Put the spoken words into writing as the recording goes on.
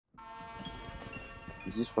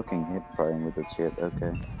He's just fucking hip firing with that shit,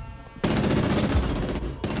 okay.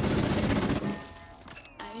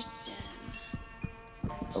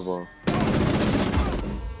 Oh well.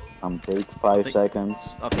 I'm take 5 seconds.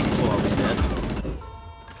 I think you thought I was dead.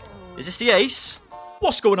 Is this the ace?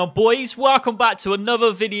 What's going on, boys? Welcome back to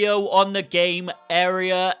another video on the game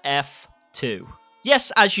Area F2.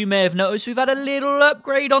 Yes, as you may have noticed, we've had a little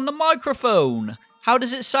upgrade on the microphone. How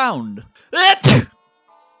does it sound?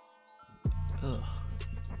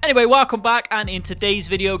 Anyway, welcome back, and in today's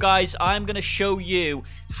video, guys, I'm going to show you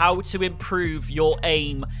how to improve your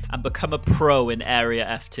aim and become a pro in Area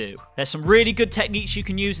F2. There's some really good techniques you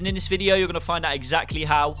can use, and in this video, you're going to find out exactly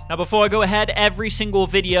how. Now, before I go ahead, every single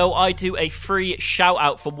video, I do a free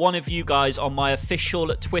shout-out for one of you guys on my official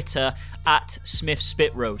Twitter, at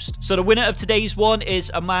SpitRoastYT. So the winner of today's one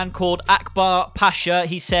is a man called Akbar Pasha.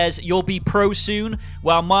 He says, "You'll be pro soon."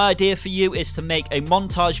 Well, my idea for you is to make a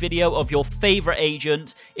montage video of your favorite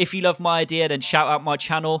agent. If you love my idea, then shout out my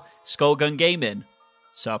channel, Skullgun Gaming.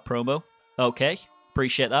 Self promo. Okay.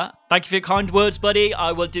 Appreciate that. Thank you for your kind words, buddy.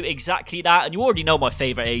 I will do exactly that. And you already know my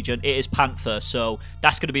favorite agent. It is Panther. So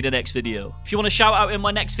that's going to be the next video. If you want to shout out in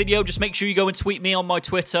my next video, just make sure you go and tweet me on my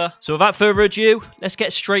Twitter. So without further ado, let's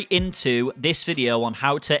get straight into this video on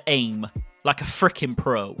how to aim like a freaking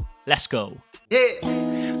pro. Let's go.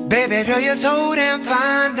 Yeah. Baby girl, you're so damn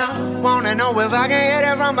fine, though. Wanna know if I can hit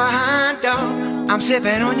it from behind, though. I'm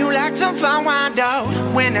sipping on you like some fine wine, though.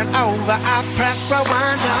 When it's over, I press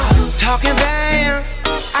rewind, though. Talking bands,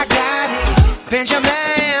 I got it.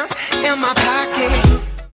 Benjamins in my pocket.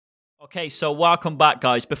 Okay, so welcome back,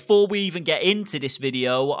 guys. Before we even get into this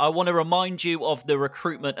video, I want to remind you of the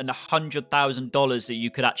recruitment and the $100,000 that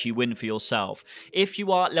you could actually win for yourself. If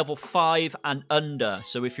you are level 5 and under,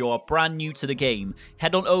 so if you are brand new to the game,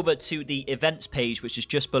 head on over to the events page, which is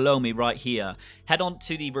just below me right here. Head on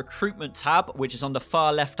to the recruitment tab, which is on the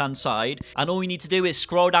far left-hand side, and all you need to do is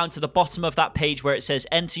scroll down to the bottom of that page where it says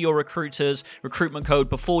enter your recruiter's recruitment code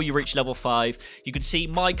before you reach level 5. You can see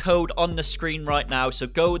my code on the screen right now, so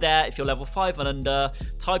go there if you're level 5 and under,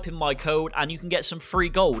 type in my code, and you can get some free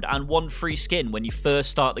gold and 1 free skin when you first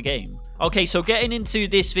start the game. Okay, so getting into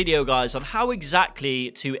this video, guys, on how exactly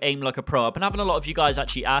to aim like a pro. I've been having a lot of you guys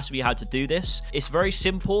actually ask me how to do this. It's very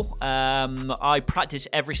simple. I practice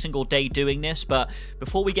every single day doing this, but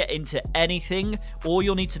before we get into anything, all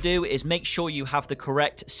you'll need to do is make sure you have the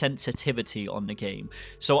correct sensitivity on the game.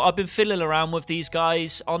 So I've been fiddling around with these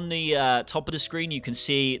guys. On the top of the screen, you can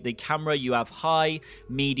see the camera. You have high,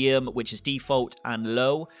 medium, which is default, and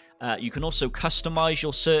low. You can also customize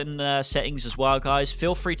your certain settings as well, guys.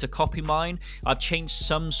 Feel free to copy mine. I've changed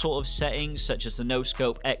some sort of settings, such as the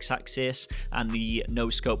no-scope X-axis and the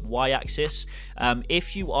no-scope Y-axis.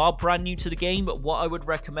 If you are brand new to the game, what I would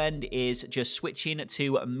recommend is just switching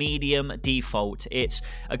to medium default. It's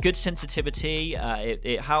a good sensitivity.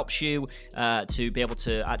 It helps you to be able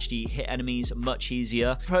to actually hit enemies much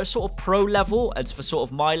easier. For a sort of pro level, and for sort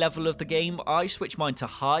of my level of the game, I switch mine to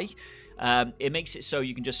high. It makes it so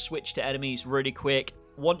you can just switch to enemies really quick.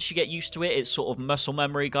 Once you get used to it, it's sort of muscle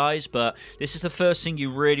memory, guys, but this is the first thing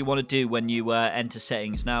you really want to do when you enter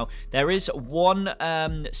settings. Now, there is one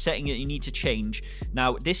setting that you need to change.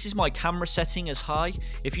 Now, this is my camera setting as high.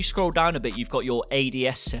 If you scroll down a bit, you've got your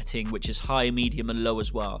ADS setting, which is high, medium, and low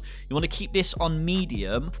as well. You want to keep this on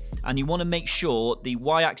medium, and you want to make sure the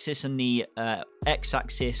Y-axis and the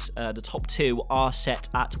X-axis, the top two, are set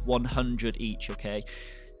at 100 each, okay?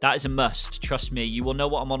 That is a must, trust me. You will know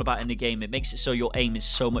what I'm on about in the game. It makes it so your aim is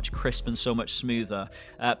so much crisp and so much smoother.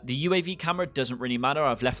 The UAV camera doesn't really matter.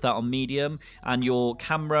 I've left that on medium. And your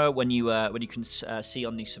camera, when you can see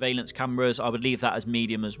on the surveillance cameras, I would leave that as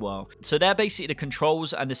medium as well. So they're basically the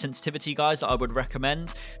controls and the sensitivity, guys, that I would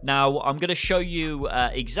recommend. Now, I'm going to show you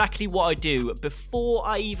exactly what I do before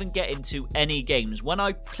I even get into any games. When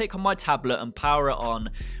I click on my tablet and power it on,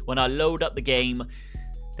 when I load up the game,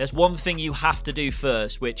 there's one thing you have to do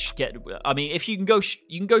first, I mean, if you can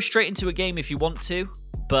go straight into a game if you want to,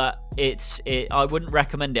 but I wouldn't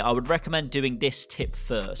recommend it. I would recommend doing this tip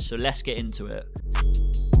first. So let's get into it.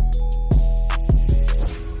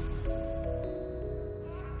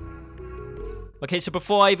 Okay, so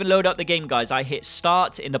before I even load up the game, guys, I hit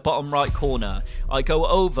start in the bottom right corner. I go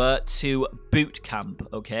over to boot camp,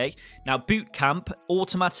 okay? Now, boot camp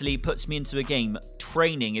automatically puts me into a game,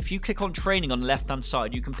 training. If you click on training on the left-hand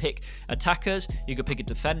side, you can pick attackers, you can pick a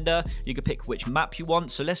defender, you can pick which map you want.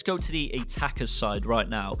 So let's go to the attackers side right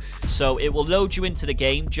now. So it will load you into the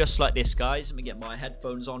game just like this, guys. Let me get my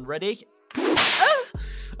headphones on ready.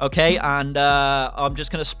 Okay, and I'm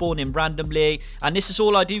just going to spawn in randomly. And this is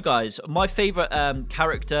all I do, guys. My favorite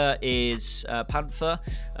character is Panther.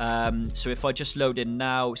 So if I just load in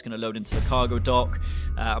now, it's going to load into the cargo dock.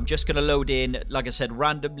 I'm just going to load in, like I said,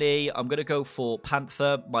 randomly. I'm going to go for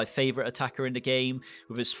Panther, my favorite attacker in the game,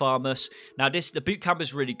 with his Farmus. Now, the boot camp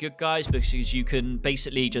is really good, guys, because you can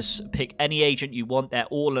basically just pick any agent you want. They're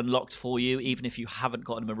all unlocked for you, even if you haven't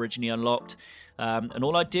got them originally unlocked. And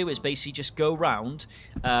all I do is basically just go round,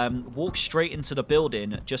 walk straight into the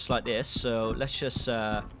building, just like this. So let's just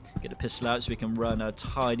get the pistol out so we can run a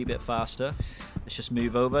tiny bit faster. Let's just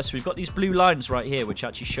move over. So we've got these blue lines right here, which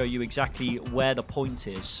actually show you exactly where the point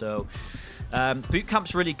is. So boot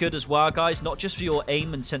camp's really good as well, guys. Not just for your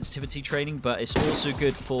aim and sensitivity training, but it's also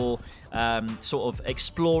good for sort of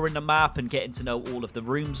exploring the map and getting to know all of the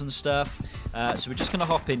rooms and stuff. So we're just going to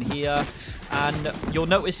hop in here, and you'll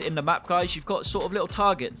notice in the map, guys, you've got sort of little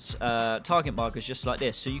targets, target markers just like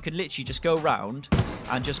this. So you can literally just go around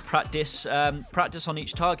and just practice on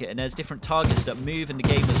each target. And there's different targets that move in the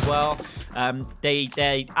game as well.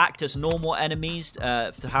 They act as normal enemies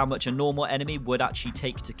for how much a normal enemy would actually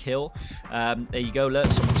take to kill. There you go, look,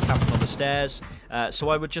 someone's camping on the stairs. So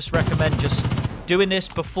I would just recommend just doing this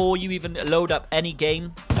before you even load up any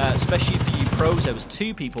game, especially for you pros. There was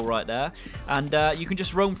 2 people right there, and you can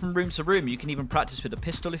just roam from room to room. You can even practice with a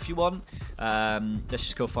pistol if you want. Let's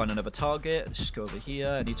just go find another target. Let's just go over here.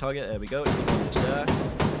 Any target? There we go. There's one just there.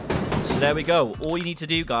 So there we go. All you need to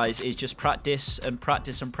do, guys, is just practice and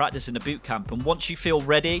practice and practice in the boot camp. And once you feel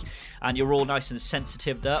ready and you're all nice and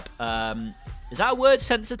sensitived up, is that a word,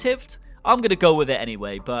 sensitived? I'm going to go with it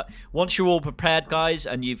anyway. But once you're all prepared, guys,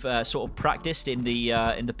 and you've sort of practiced in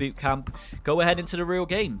the boot camp, go ahead into the real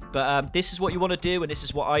game. But this is what you want to do, and this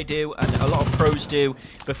is what I do, and a lot of pros do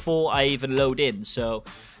before I even load in. So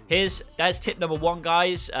there's tip number 1,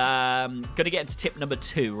 guys. Going to get into tip number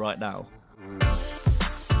 2 right now.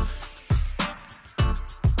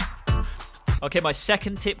 Okay, my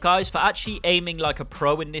second tip, guys, for actually aiming like a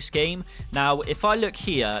pro in this game. Now, if I look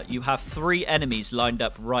here, you have 3 enemies lined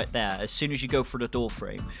up right there as soon as you go through the door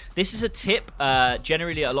frame. This is a tip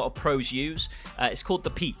generally a lot of pros use. It's called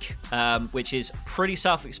the peek, which is pretty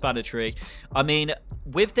self-explanatory. I mean,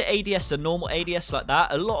 with the ADS, the normal ADS like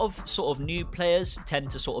that, a lot of sort of new players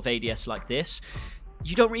tend to sort of ADS like this.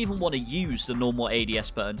 You don't even want to use the normal ADS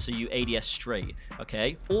button, so you ADS straight,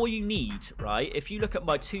 okay? All you need, right, if you look at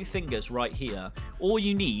my 2 fingers right here, all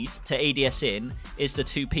you need to ADS in is the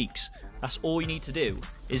 2 peaks. That's all you need to do,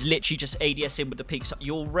 is literally just ADS in with the peaks.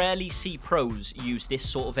 You'll rarely see pros use this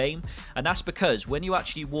sort of aim, and that's because when you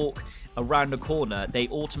actually walk around the corner, they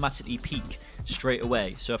automatically peek straight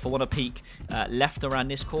away. So if I want to peek left around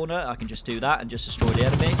this corner, I can just do that and just destroy the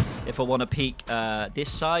enemy. If I want to peek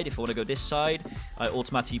this side, if I want to go this side, I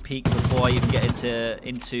automatically peek before I even get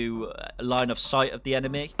into a line of sight of the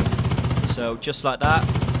enemy. So just like that.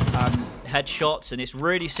 Headshots, and it's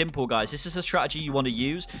really simple, guys. This is a strategy you want to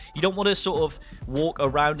use. You don't want to sort of walk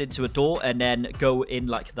around into a door and then go in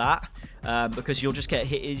like that, because you'll just get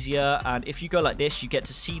hit easier. And if you go like this, you get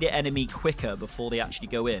to see the enemy quicker before they actually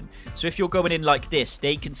go in. So if you're going in like this,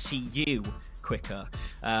 they can see you quicker.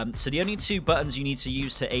 So the only 2 buttons you need to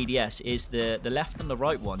use to ADS is the left and the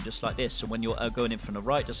right one, just like this. So when you're going in from the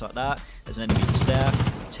right, just like that, there's an enemy just there.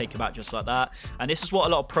 Take him out just like that, and this is what a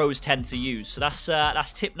lot of pros tend to use. So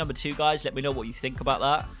that's tip number 2, guys. Let me know what you think about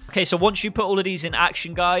that. Okay, so once you put all of these in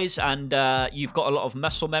action, guys, and you've got a lot of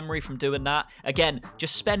muscle memory from doing that, again,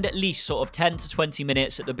 just spend at least sort of 10 to 20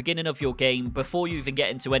 minutes at the beginning of your game before you even get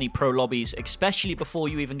into any pro lobbies, especially before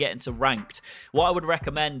you even get into ranked. What I would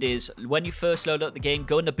recommend is when you first load up the game,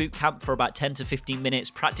 go in the boot camp for about 10 to 15 minutes,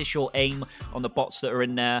 practice your aim on the bots that are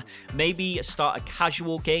in there. Maybe start a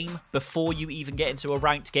casual game before you even get into a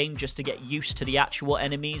ranked game, just to get used to the actual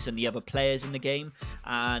enemies and the other players in the game,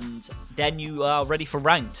 and then you are ready for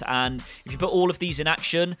ranked. And if you put all of these in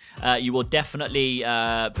action, you will definitely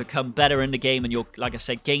become better in the game, and you'll, like I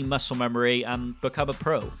said, gain muscle memory and become a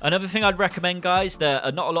pro. Another thing I'd recommend, guys,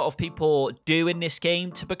 that not a lot of people do in this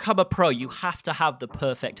game, to become a pro, you have to have the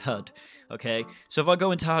perfect HUD. Okay, so if I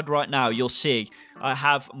go into HUD right now, you'll see I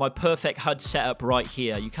have my perfect HUD set up right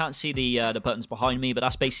here. You can't see the buttons behind me, but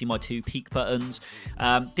that's basically my 2 peek buttons.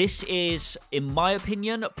 This is, in my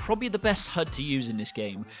opinion, probably the best HUD to use in this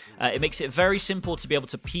game. It makes it very simple to be able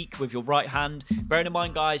to peek with your right hand. Bearing in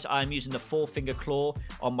mind, guys, I'm using the 4-finger claw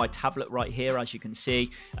on my tablet right here, as you can see.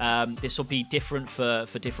 This will be different for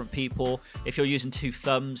different people. If you're using 2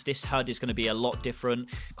 thumbs, this HUD is going to be a lot different.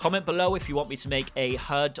 Comment below if you want me to make a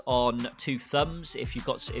HUD on 2 thumbs,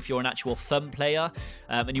 if you're an actual thumb player.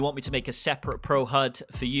 are, and you want me to make a separate pro HUD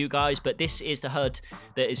for you guys, but this is the HUD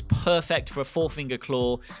that is perfect for a 4-finger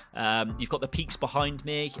claw. You've got the peaks behind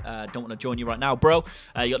me. Don't want to join you right now, bro.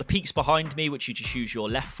 You got the peaks behind me, which you just use your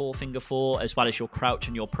left forefinger for, as well as your crouch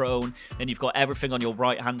and your prone. Then you've got everything on your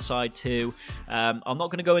right-hand side too. I'm not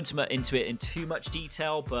going to go into it in too much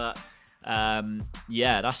detail, but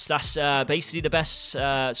yeah, that's basically the best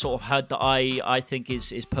sort of HUD that I think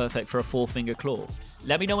is perfect for a 4-finger claw.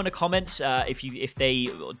 Let me know in the comments if they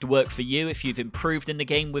work for you, if you've improved in the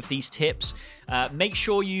game with these tips. Make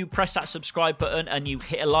sure you press that subscribe button and you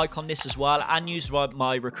hit a like on this as well, and use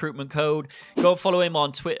my recruitment code. Go and follow him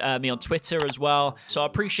on me on Twitter as well. So I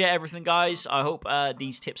appreciate everything, guys. I hope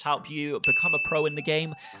these tips help you become a pro in the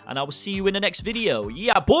game, and I will see you in the next video.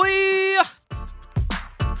 Yeah, boy!